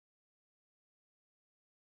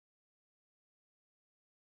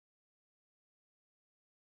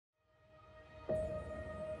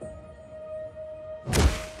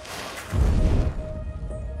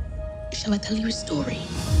Shall I tell you a story?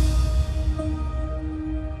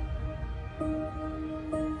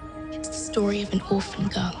 It's the story of an orphan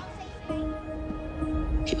girl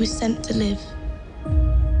who was sent to live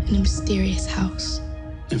in a mysterious house.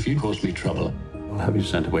 If you cause me trouble, I'll have you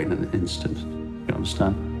sent away in an instant. You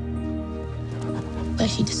understand? Where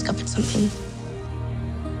she discovered something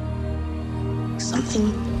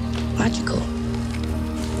magical.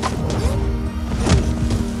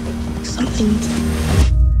 Something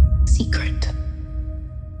secret.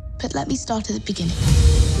 But let me start at the beginning.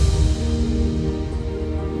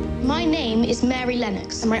 My name is Mary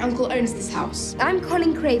Lennox, and my uncle owns this house. I'm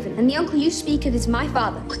Colin Craven, and the uncle you speak of is my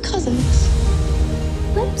father. We're cousins.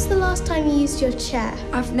 When was the last time you used your chair?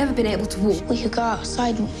 I've never been able to walk. We could go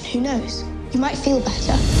outside and who knows? You might feel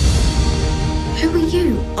better. Who are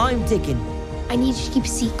you? I'm digging. I need you to keep a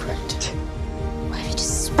secret. Why have you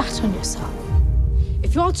just spat on yourself?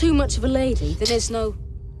 If you're too much of a lady, then there's no...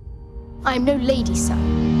 I'm no lady, sir.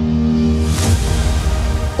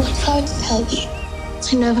 What if I were to tell you?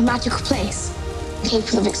 I know of a magical place,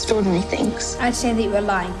 capable of extraordinary things. I'd say that you were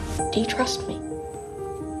lying. Do you trust me?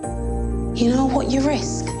 You know what you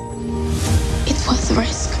risk? It's worth the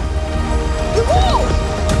risk. The wall!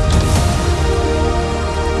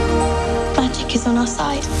 Magic is on our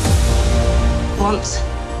side. Once,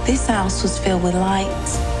 this house was filled with light,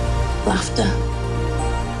 laughter,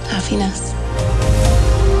 happiness.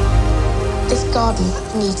 This garden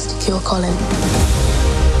needs to cure Colin.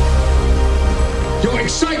 Your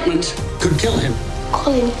excitement could kill him.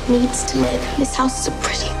 Colin needs to live. This house is a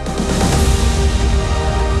prison.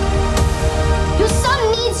 Your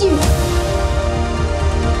son needs you!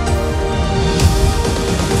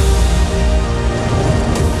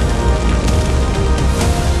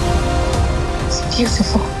 It's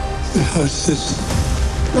beautiful. The house is...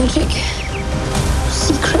 Magic.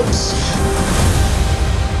 Secrets.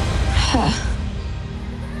 Her.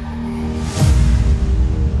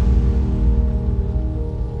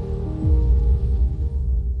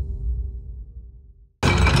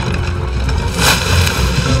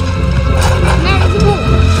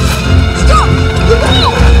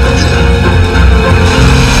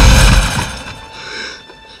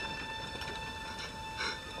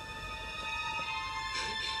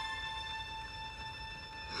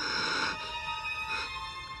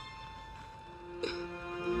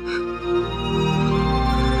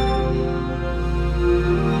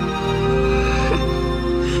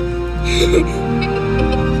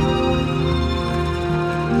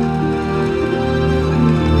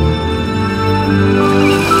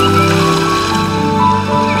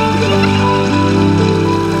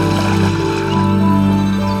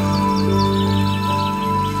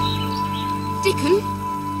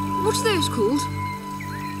 What's those called?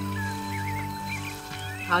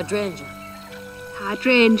 Hydrangea.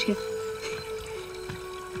 Hydrangea.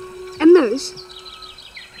 And those?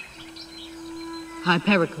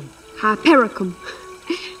 Hypericum. Hypericum.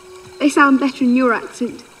 They sound better in your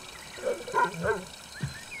accent.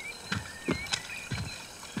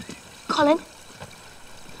 Colin,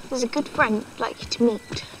 there's a good friend I'd like you to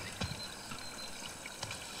meet.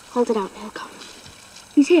 Hold it out, he'll come.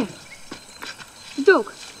 He's here. The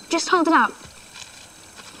dog. Just hold it out.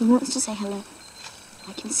 He wants to say hello.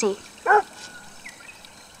 I can see.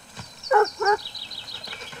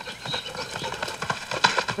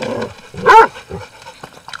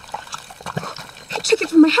 He took it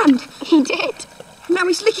from my hand. He did. Now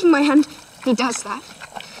he's licking my hand. He does that.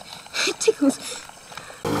 It tickles.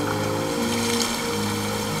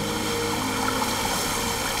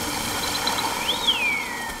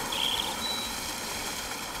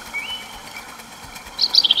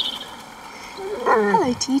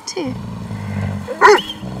 Hello to you too.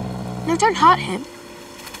 No, don't hurt him.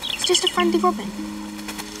 It's just a friendly robin.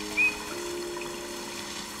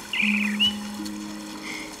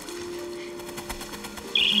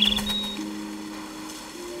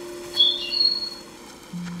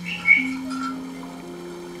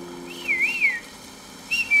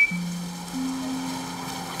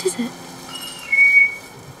 What is it?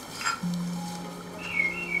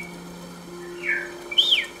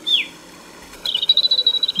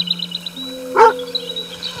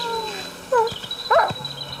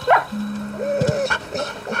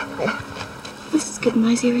 This is good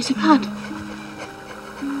as ears have had.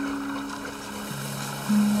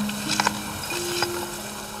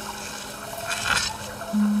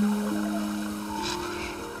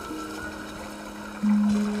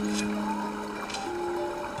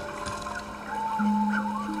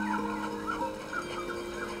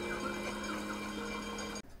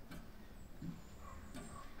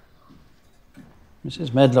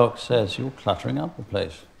 Mrs. Medlock says you're cluttering up the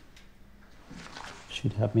place.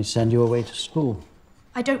 she'd have me send you away to school.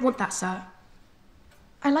 I don't want that, sir.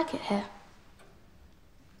 I like it here.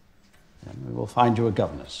 Then we will find you a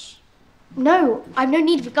governess. No, I've no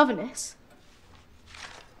need of a governess.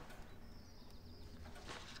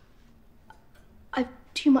 I've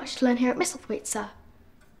too much to learn here at Misselthwaite, sir.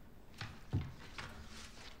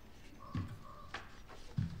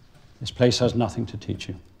 This place has nothing to teach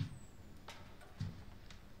you.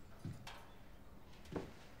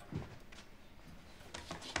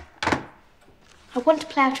 I want to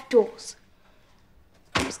play out of doors.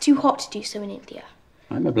 It's too hot to do so in India.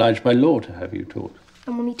 I'm obliged by law to have you taught.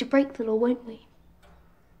 And we'll need to break the law, won't we?